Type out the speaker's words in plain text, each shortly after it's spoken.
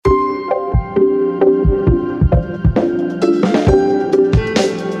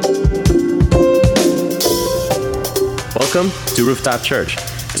Welcome to Rooftop Church.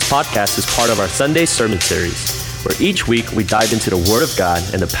 This podcast is part of our Sunday sermon series, where each week we dive into the Word of God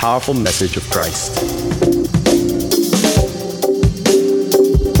and the powerful message of Christ.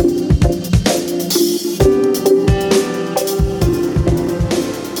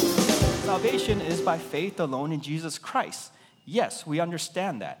 Salvation is by faith alone in Jesus Christ. Yes, we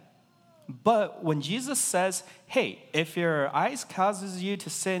understand that. But when Jesus says, hey, if your eyes causes you to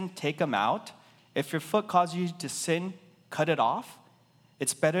sin, take them out. If your foot causes you to sin, cut it off.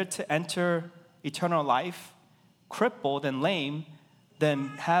 It's better to enter eternal life crippled and lame than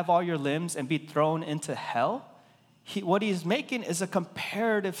have all your limbs and be thrown into hell. What he's making is a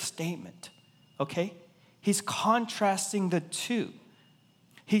comparative statement, okay? He's contrasting the two.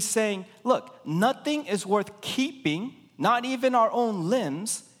 He's saying, look, nothing is worth keeping, not even our own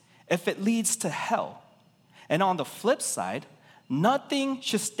limbs, if it leads to hell. And on the flip side, nothing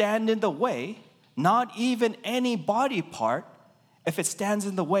should stand in the way, not even any body part, if it stands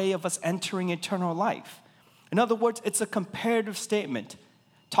in the way of us entering eternal life. In other words, it's a comparative statement,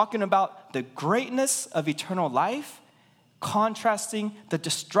 talking about the greatness of eternal life, contrasting the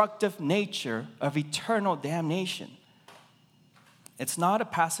destructive nature of eternal damnation. It's not a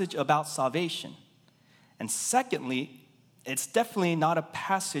passage about salvation. And secondly, it's definitely not a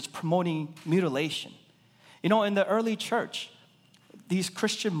passage promoting mutilation. You know, in the early church, these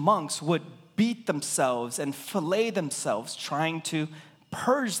Christian monks would beat themselves and fillet themselves, trying to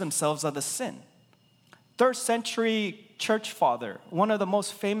purge themselves of the sin. 3rd century church father, one of the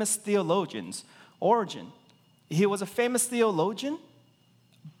most famous theologians, Origen. He was a famous theologian,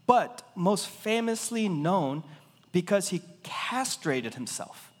 but most famously known because he castrated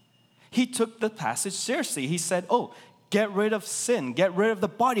himself. He took the passage seriously. He said, get rid of sin, get rid of the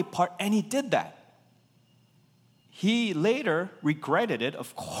body part, and he did that. He later regretted it,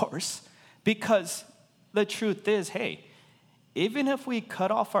 of course, because the truth is, hey, even if we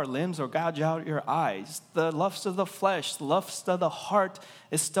cut off our limbs or gouge out your eyes, the lust of the flesh, the lust of the heart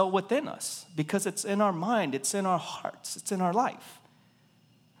is still within us because it's in our mind, it's in our hearts, it's in our life.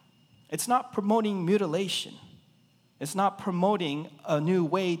 It's not promoting mutilation. It's not promoting a new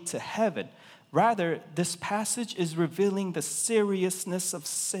way to heaven. Rather, this passage is revealing the seriousness of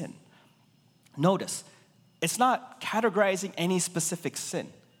sin. Notice, it's not categorizing any specific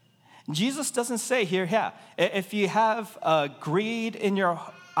sin. Jesus doesn't say here, if you have greed in your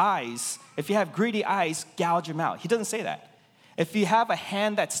eyes, if you have greedy eyes, gouge them out. He doesn't say that. If you have a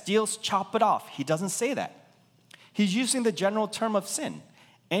hand that steals, chop it off. He doesn't say that. He's using the general term of sin.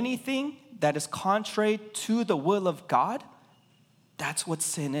 Anything that is contrary to the will of God, that's what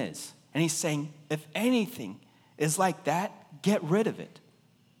sin is. And he's saying, if anything is like that, get rid of it.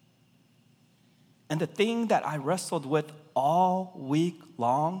 And the thing that I wrestled with all week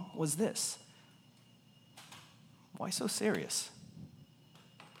long was this. Why so serious?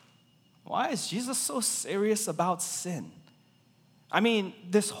 Why is Jesus so serious about sin? I mean,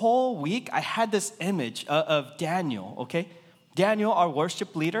 this whole week I had this image of Daniel, okay? Daniel, our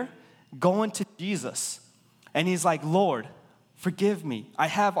worship leader, going to Jesus. And he's like, Lord, forgive me. I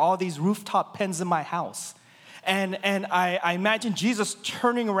have all these rooftop pens in my house. And I imagine Jesus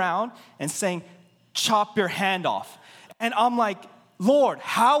turning around and saying, chop your hand off. And I'm like, Lord,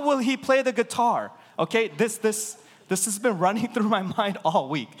 how will he play the guitar? Okay, this has been running through my mind all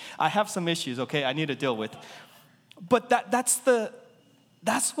week. I have some issues, okay, I need to deal with. But that's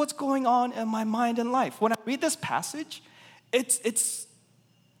what's going on in my mind and life. When I read this passage, it's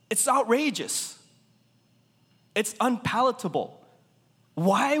outrageous. It's unpalatable.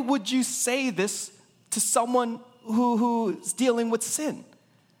 Why would you say this to someone who's dealing with sin?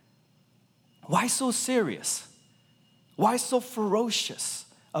 Why so serious? Why so ferocious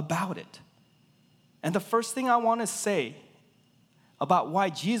about it? And the first thing I want to say about why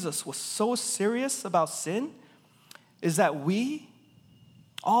Jesus was so serious about sin is that we,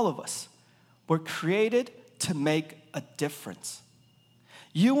 all of us, were created to make a difference.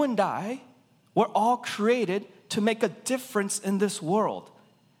 You and I were all created to make a difference in this world.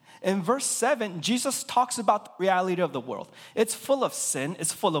 In verse 7, Jesus talks about the reality of the world. It's full of sin,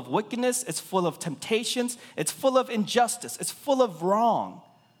 it's full of wickedness, it's full of temptations, it's full of injustice, it's full of wrong.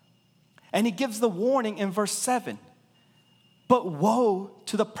 And he gives the warning in verse 7. But woe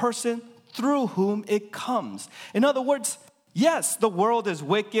to the person through whom it comes. In other words, yes, the world is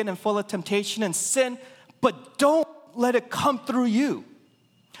wicked and full of temptation and sin, but don't let it come through you.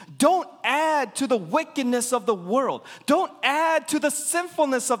 Don't add to the wickedness of the world. Don't add to the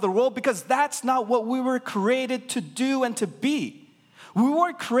sinfulness of the world, because that's not what we were created to do and to be. We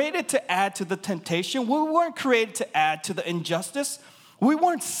weren't created to add to the temptation. We weren't created to add to the injustice. We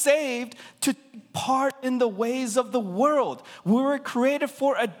weren't saved to part in the ways of the world. We were created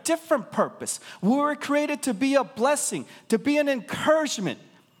for a different purpose. We were created to be a blessing, to be an encouragement.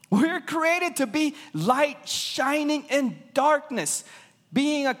 We were created to be light shining in darkness,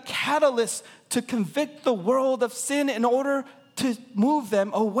 being a catalyst to convict the world of sin in order to move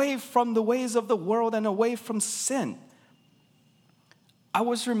them away from the ways of the world and away from sin. I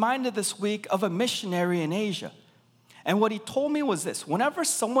was reminded this week of a missionary in Asia. And what he told me was this: whenever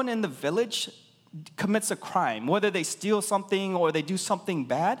someone in the village commits a crime, whether they steal something or they do something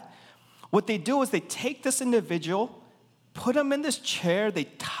bad, what they do is they take this individual, put him in this chair, they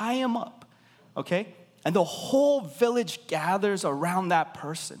tie him up, okay? And the whole village gathers around that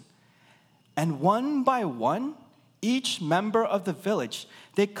person. And one by one, each member of the village,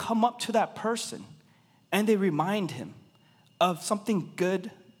 they come up to that person and they remind him of something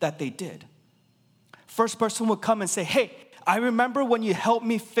good that they did. First person would come and say, hey, I remember when you helped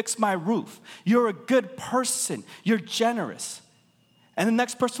me fix my roof. You're a good person. You're generous. And the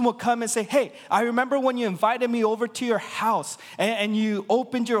next person will come and say, hey, I remember when you invited me over to your house and you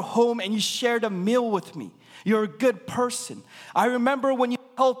opened your home and you shared a meal with me. You're a good person. I remember when you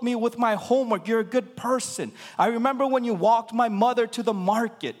helped me with my homework. You're a good person. I remember when you walked my mother to the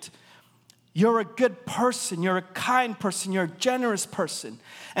market. You're a good person. You're a kind person. You're a generous person.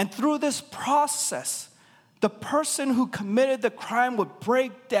 And through this process, the person who committed the crime would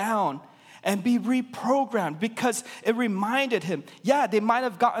break down and be reprogrammed because it reminded him, yeah, they might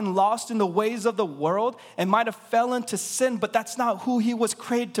have gotten lost in the ways of the world and might have fell into sin, but that's not who he was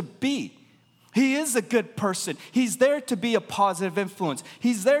created to be. He is a good person. He's there to be a positive influence.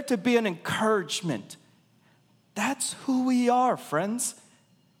 He's there to be an encouragement. That's who we are, friends.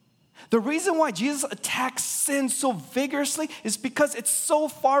 The reason why Jesus attacks sin so vigorously is because it's so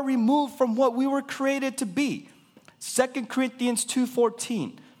far removed from what we were created to be. 2 Corinthians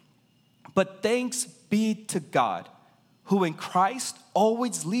 2:14. But thanks be to God, who in Christ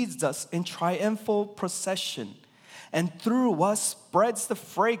always leads us in triumphal procession, and through us spreads the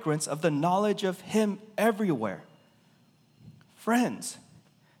fragrance of the knowledge of Him everywhere. Friends,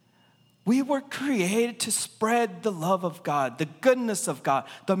 we were created to spread the love of God, the goodness of God,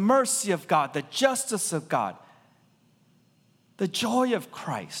 the mercy of God, the justice of God, the joy of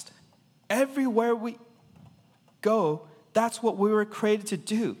Christ. Everywhere we go, that's what we were created to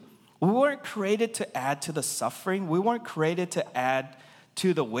do. We weren't created to add to the suffering. We weren't created to add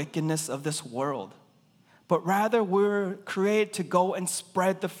to the wickedness of this world. But rather, we were created to go and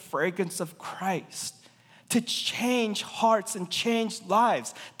spread the fragrance of Christ, to change hearts and change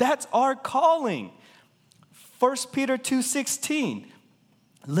lives. That's our calling. 1 Peter 2:16,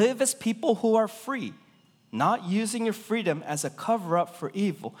 live as people who are free, not using your freedom as a cover-up for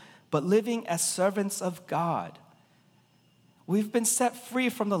evil, but living as servants of God. We've been set free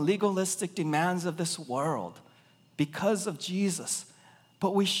from the legalistic demands of this world because of Jesus.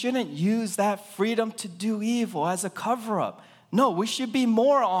 But we shouldn't use that freedom to do evil as a cover-up. No, we should be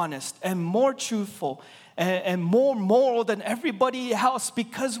more honest and more truthful and more moral than everybody else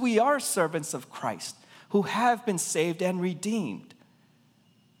because we are servants of Christ who have been saved and redeemed.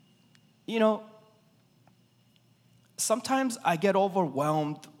 You know, sometimes I get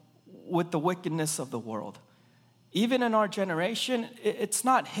overwhelmed with the wickedness of the world. Even in our generation, it's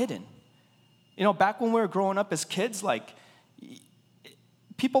not hidden. You know, back when we were growing up as kids, like,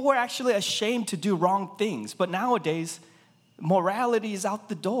 people were actually ashamed to do wrong things. But nowadays, morality is out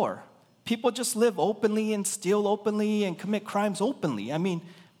the door. People just live openly and steal openly and commit crimes openly. I mean,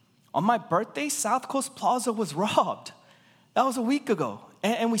 on my birthday, South Coast Plaza was robbed. That was a week ago.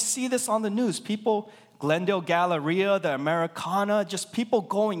 And we see this on the news. People, Glendale Galleria, the Americana, just people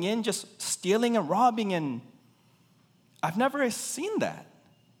going in, just stealing and robbing. And I've never seen that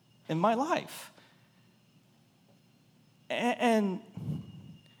in my life. And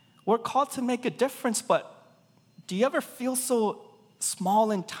we're called to make a difference, but do you ever feel so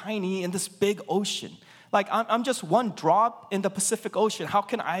small and tiny in this big ocean? Like, I'm just one drop in the Pacific Ocean. How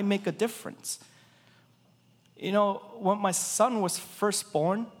can I make a difference? You know, when my son was first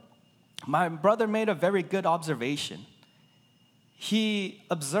born, my brother made a very good observation. He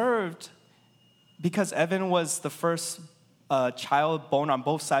observed, because Evan was the first child born on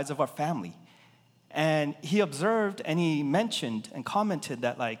both sides of our family. And he observed and he mentioned and commented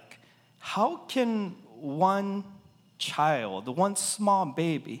that, like, how can one child, one small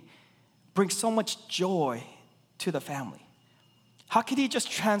baby, bring so much joy to the family? How could he just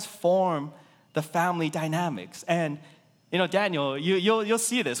transform the family dynamics? And, you know, Daniel, you'll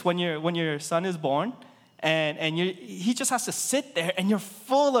see this when your son is born, and he just has to sit there, and you're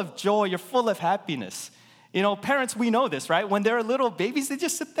full of joy, you're full of happiness. You know, parents, we know this, right? When they're little babies, they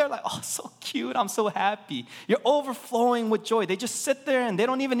just sit there like, oh, so cute, I'm so happy. You're overflowing with joy. They just sit there and they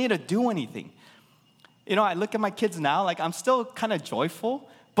don't even need to do anything. You know, I look at my kids now, like I'm still kind of joyful,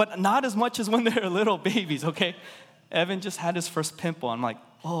 but not as much as when they're little babies, okay? Evan just had his first pimple. I'm like,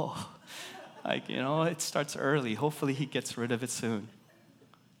 oh, like, you know, it starts early. Hopefully he gets rid of it soon.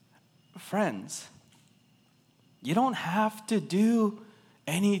 Friends, you don't have to do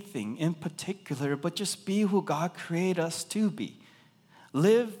anything in particular, but just be who God created us to be.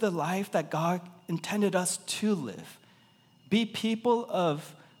 Live the life that God intended us to live. Be people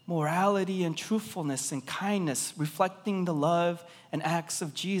of morality and truthfulness and kindness, reflecting the love and acts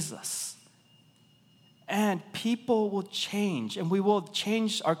of Jesus. And people will change, and we will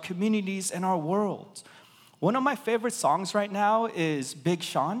change our communities and our world. One of my favorite songs right now is Big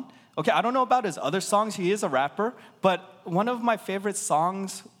Sean. Okay, I don't know about his other songs. He is a rapper. But one of my favorite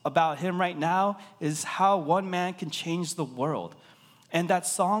songs about him right now is How One Man Can Change the World. And that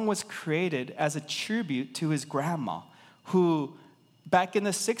song was created as a tribute to his grandma, who back in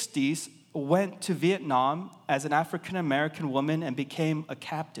the 60s went to Vietnam as an African-American woman and became a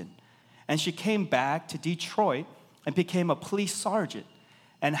captain. And she came back to Detroit and became a police sergeant.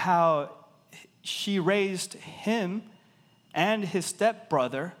 And how she raised him and his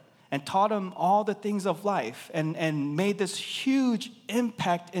stepbrother and taught him all the things of life and made this huge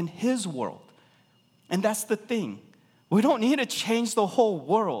impact in his world. And that's the thing. We don't need to change the whole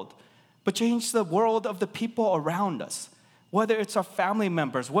world, but change the world of the people around us. Whether it's our family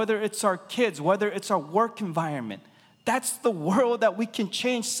members, whether it's our kids, whether it's our work environment. That's the world that we can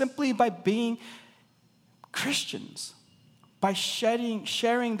change simply by being Christians, by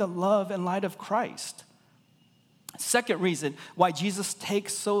sharing the love and light of Christ. Second reason why Jesus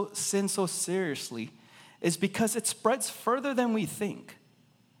takes sin so seriously is because it spreads further than we think.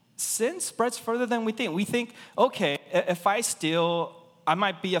 Sin spreads further than we think. We think, okay, if I steal, I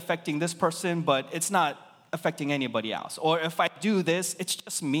might be affecting this person, but it's not affecting anybody else. Or if I do this, it's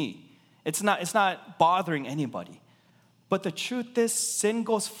just me. It's not bothering anybody. But the truth is, sin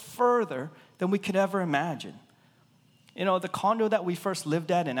goes further than we could ever imagine. You know, the condo that we first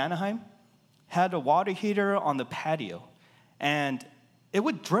lived at in Anaheim had a water heater on the patio. And it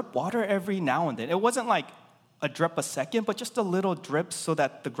would drip water every now and then. It wasn't like a drip a second, but just a little drip so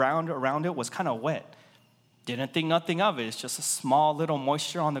that the ground around it was kind of wet. Didn't think nothing of it. It's just a small little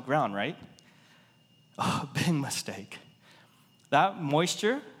moisture on the ground, right? Oh, big mistake. That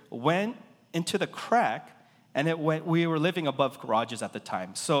moisture went into the crack, and we were living above garages at the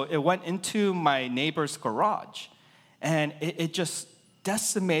time. So it went into my neighbor's garage, and it just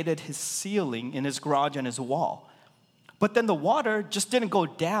decimated his ceiling in his garage and his wall. But then the water just didn't go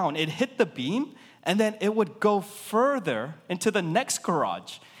down. It hit the beam, and then it would go further into the next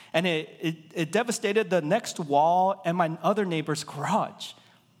garage. And it devastated the next wall and my other neighbor's garage.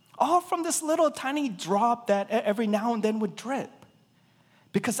 All from this little tiny drop that every now and then would drip.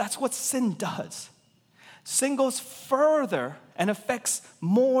 Because that's what sin does. Sin goes further and affects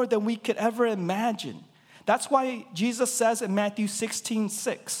more than we could ever imagine. That's why Jesus says in Matthew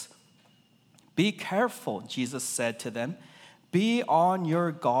 16:6, "Be careful," Jesus said to them, "be on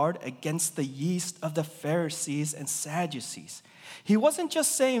your guard against the yeast of the Pharisees and Sadducees." He wasn't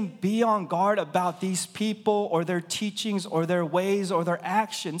just saying be on guard about these people or their teachings or their ways or their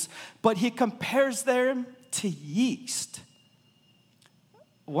actions, but he compares them to yeast.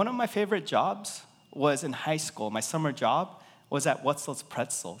 One of my favorite jobs was in high school. My summer job was at Wetzel's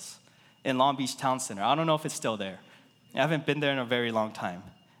Pretzels in Long Beach Town Center. I don't know if it's still there. I haven't been there in a very long time.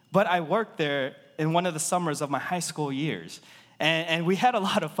 But I worked there in one of the summers of my high school years. And we had a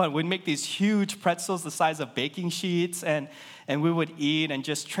lot of fun. We'd make these huge pretzels the size of baking sheets, and we would eat and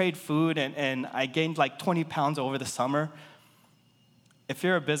just trade food, and I gained like 20 pounds over the summer. If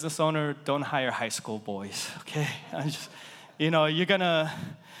you're a business owner, don't hire high school boys, okay?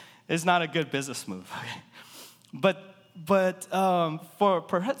 It's not a good business move, okay? But for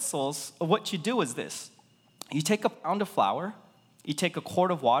pretzels, what you do is this. You take a pound of flour, you take a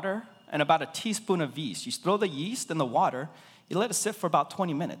quart of water, and about a teaspoon of yeast. You throw the yeast in the water, you let it sit for about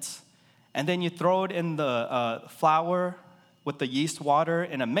 20 minutes. And then you throw it in the flour with the yeast water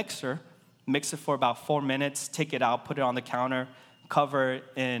in a mixer, mix it for about 4 minutes, take it out, put it on the counter, cover it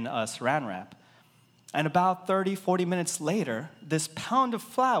in saran wrap. And about 30, 40 minutes later, this pound of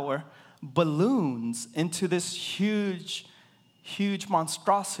flour balloons into this huge, huge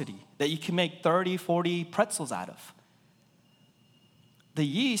monstrosity that you can make 30, 40 pretzels out of. The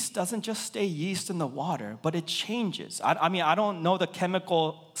yeast doesn't just stay yeast in the water, but it changes. I don't know the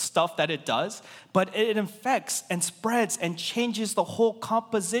chemical stuff that it does, but it infects and spreads and changes the whole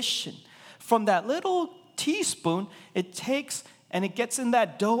composition. From that little teaspoon, it takes and it gets in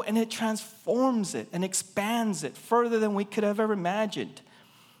that dough and it transforms it and expands it further than we could have ever imagined.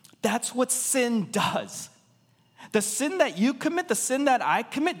 That's what sin does. The sin that you commit, the sin that I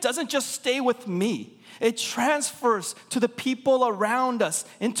commit, doesn't just stay with me. It transfers to the people around us,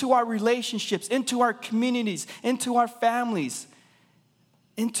 into our relationships, into our communities, into our families,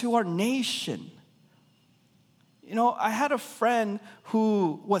 into our nation. You know, I had a friend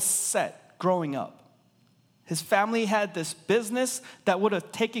who was set growing up. His family had this business that would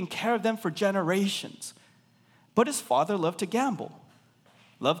have taken care of them for generations. But his father loved to gamble,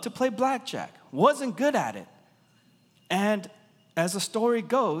 loved to play blackjack, wasn't good at it. And as the story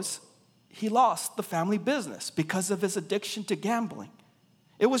goes, he lost the family business because of his addiction to gambling.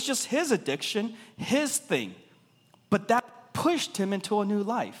 It was just his addiction, his thing. But that pushed him into a new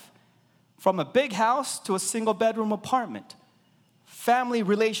life. From a big house to a single bedroom apartment. Family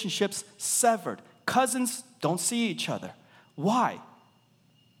relationships severed. Cousins don't see each other. Why?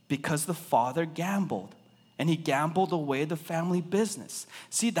 Because the father gambled. And he gambled away the family business.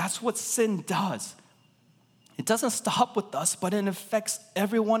 See, that's what sin does. It doesn't stop with us, but it affects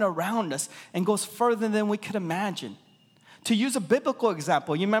everyone around us and goes further than we could imagine. To use a biblical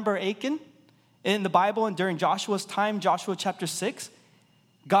example, you remember Achan in the Bible and during Joshua's time, Joshua chapter 6?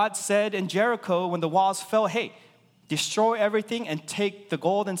 God said in Jericho when the walls fell, hey, destroy everything and take the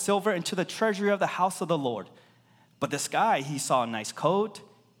gold and silver into the treasury of the house of the Lord. But this guy, he saw a nice coat,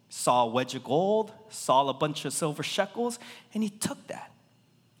 saw a wedge of gold, saw a bunch of silver shekels, and he took that.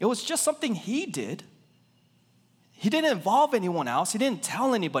 It was just something he did. He didn't involve anyone else. He didn't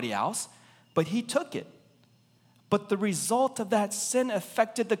tell anybody else, but he took it. But the result of that sin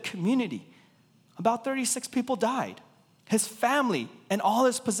affected the community. About 36 people died. His family and all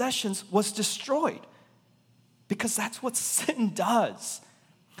his possessions was destroyed because that's what sin does.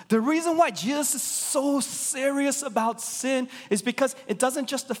 The reason why Jesus is so serious about sin is because it doesn't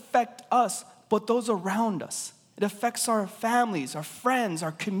just affect us, but those around us. It affects our families, our friends,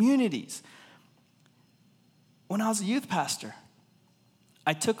 our communities. When I was a youth pastor,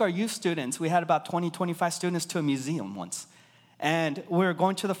 I took our youth students, we had about 20, 25 students to a museum once. And we were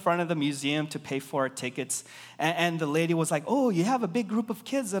going to the front of the museum to pay for our tickets. And the lady was like, oh, you have a big group of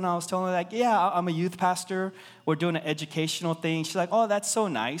kids. And I was telling her, like, yeah, I'm a youth pastor. We're doing an educational thing. She's like, oh, that's so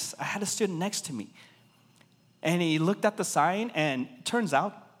nice. I had a student next to me. And he looked at the sign, and it turns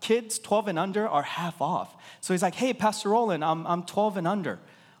out kids 12 and under are half off. So he's like, hey, Pastor Roland, I'm 12 and under.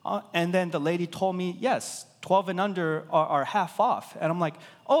 And then the lady told me, yes, 12 and under are half off. And I'm like,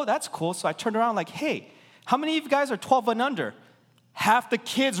 oh, that's cool. So I turned around like, hey, how many of you guys are 12 and under? Half the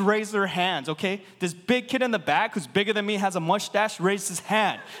kids raised their hands, okay? This big kid in the back who's bigger than me, has a mustache, raised his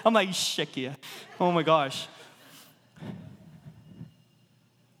hand. I'm like, Shekia. Oh my gosh.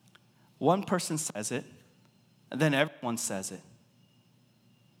 One person says it, and then everyone says it.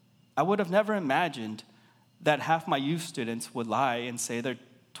 I would have never imagined that half my youth students would lie and say they're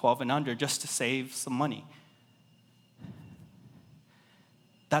 12 and under just to save some money.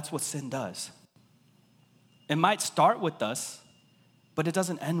 That's what sin does. It might start with us, but it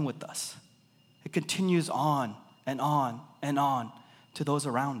doesn't end with us. It continues on and on and on to those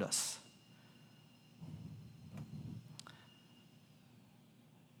around us.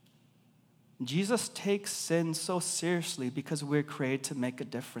 Jesus takes sin so seriously because we're created to make a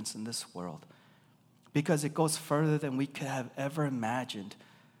difference in this world. Because it goes further than we could have ever imagined.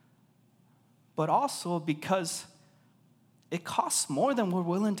 But also because it costs more than we're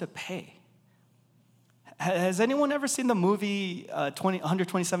willing to pay. Has anyone ever seen the movie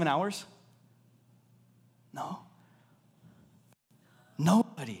 127 Hours? No?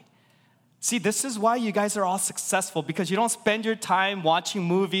 Nobody. See, this is why you guys are all successful, because you don't spend your time watching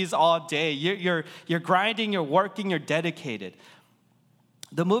movies all day. You're grinding, you're working, you're dedicated.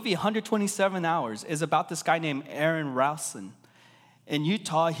 The movie 127 Hours is about this guy named Aaron Rowson. In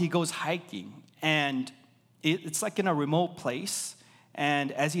Utah, he goes hiking, and it's like in a remote place.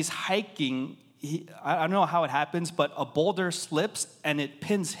 And as he's hiking, I don't know how it happens, but a boulder slips and it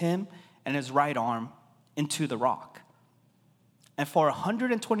pins him and his right arm into the rock. And for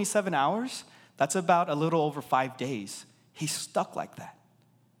 127 hours, that's about a little over 5 days, he's stuck like that.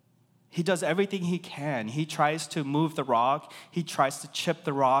 He does everything he can. He tries to move the rock. He tries to chip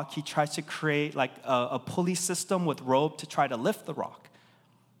the rock. He tries to create like a pulley system with rope to try to lift the rock.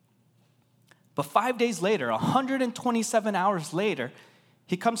 But 5 days later, 127 hours later,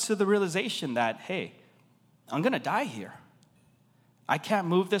 he comes to the realization that, hey, I'm going to die here. I can't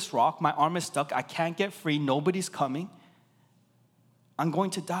move this rock. My arm is stuck. I can't get free. Nobody's coming. I'm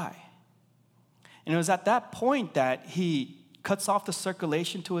going to die. And it was at that point that he cuts off the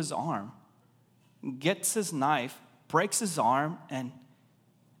circulation to his arm. gets his knife, breaks his arm, and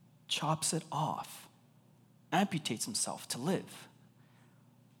chops it off, amputates himself to live.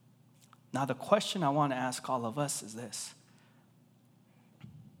 Now, the question I want to ask all of us is this: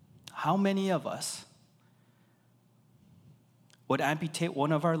 how many of us would amputate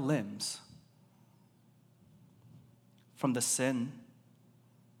one of our limbs from the sin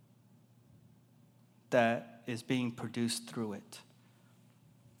that is being produced through it?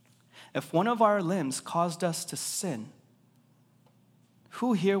 If one of our limbs caused us to sin,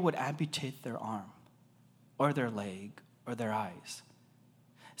 who here would amputate their arm or their leg or their eyes?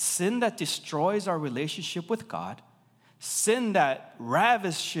 Sin that destroys our relationship with God, sin that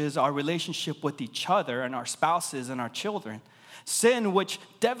ravishes our relationship with each other and our spouses and our children, sin which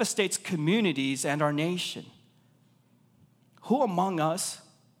devastates communities and our nation. Who among us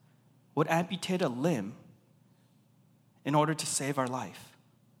would amputate a limb in order to save our life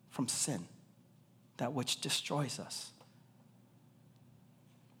from sin, that which destroys us?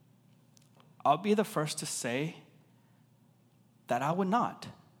 I'll be the first to say that I would not.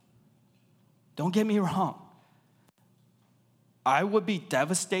 Don't get me wrong. I would be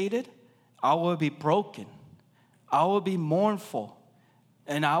devastated. I would be broken. I would be mournful.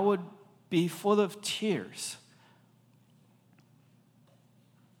 And I would be full of tears.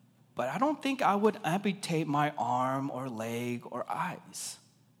 But I don't think I would amputate my arm or leg or eyes.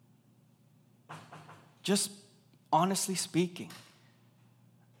 Just honestly speaking,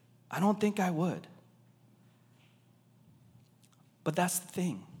 I don't think I would. But that's the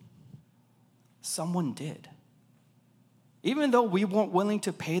thing. Someone did. Even though we weren't willing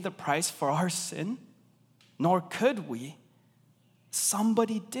to pay the price for our sin, nor could we,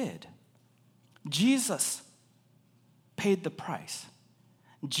 somebody did. Jesus paid the price.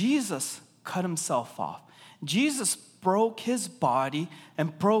 Jesus cut himself off. Jesus broke his body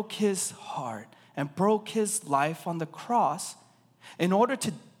and broke his heart and broke his life on the cross in order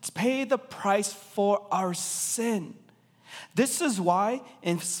to pay the price for our sin. This is why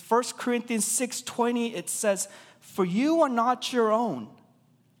in 1 Corinthians 6:20 it says, "For you are not your own,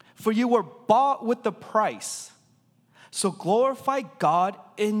 for you were bought with a price. So glorify God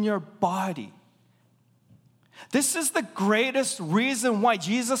in your body." This is the greatest reason why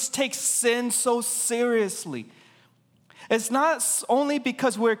Jesus takes sin so seriously. It's not only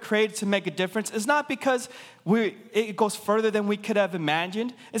because we're created to make a difference. It's not because it goes further than we could have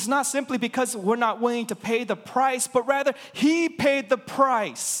imagined. It's not simply because we're not willing to pay the price, but rather he paid the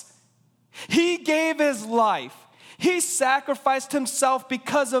price. He gave his life. He sacrificed himself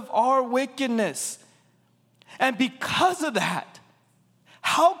because of our wickedness. And because of that,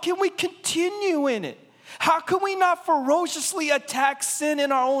 how can we continue in it? How can we not ferociously attack sin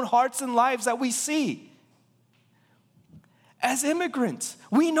in our own hearts and lives that we see? As immigrants,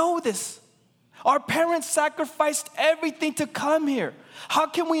 we know this. Our parents sacrificed everything to come here. How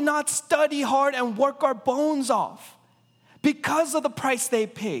can we not study hard and work our bones off? Because of the price they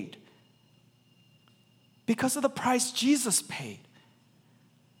paid. Because of the price Jesus paid.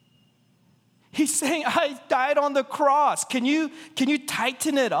 He's saying, I died on the cross. Can you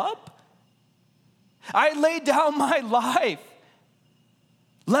tighten it up? I laid down my life,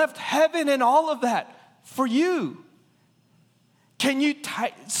 left heaven and all of that for you. Can you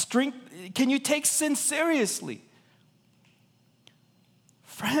take sin seriously?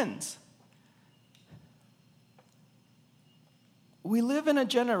 Friends, we live in a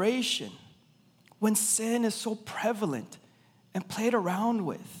generation when sin is so prevalent and played around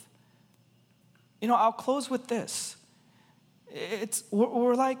with. I'll close with this.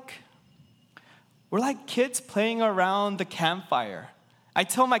 We're like kids playing around the campfire. I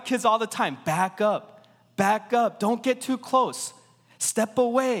tell my kids all the time, back up, don't get too close. Step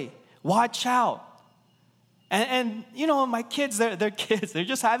away, watch out. And my kids, they're kids. They're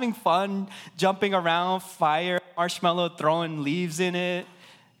just having fun, jumping around, fire, marshmallow, throwing leaves in it,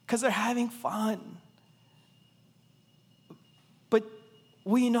 because they're having fun. But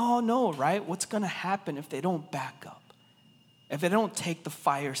we all know, right, what's going to happen if they don't back up, if they don't take the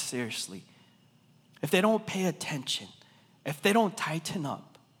fire seriously, if they don't pay attention, if they don't tighten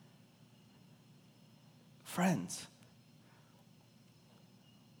up. Friends,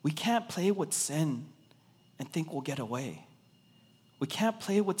 we can't play with sin and think we'll get away. We can't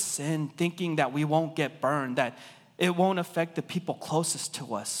play with sin thinking that we won't get burned, that it won't affect the people closest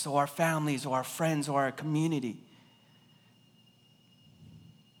to us, so our families or our friends or our community.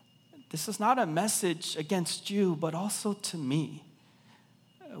 This is not a message against you, but also to me.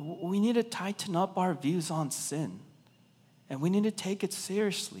 We need to tighten up our views on sin, and we need to take it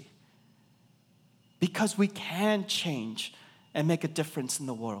seriously, because we can change and make a difference in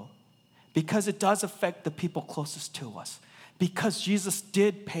the world, because it does affect the people closest to us. Because Jesus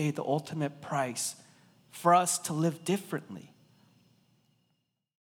did pay the ultimate price for us to live differently.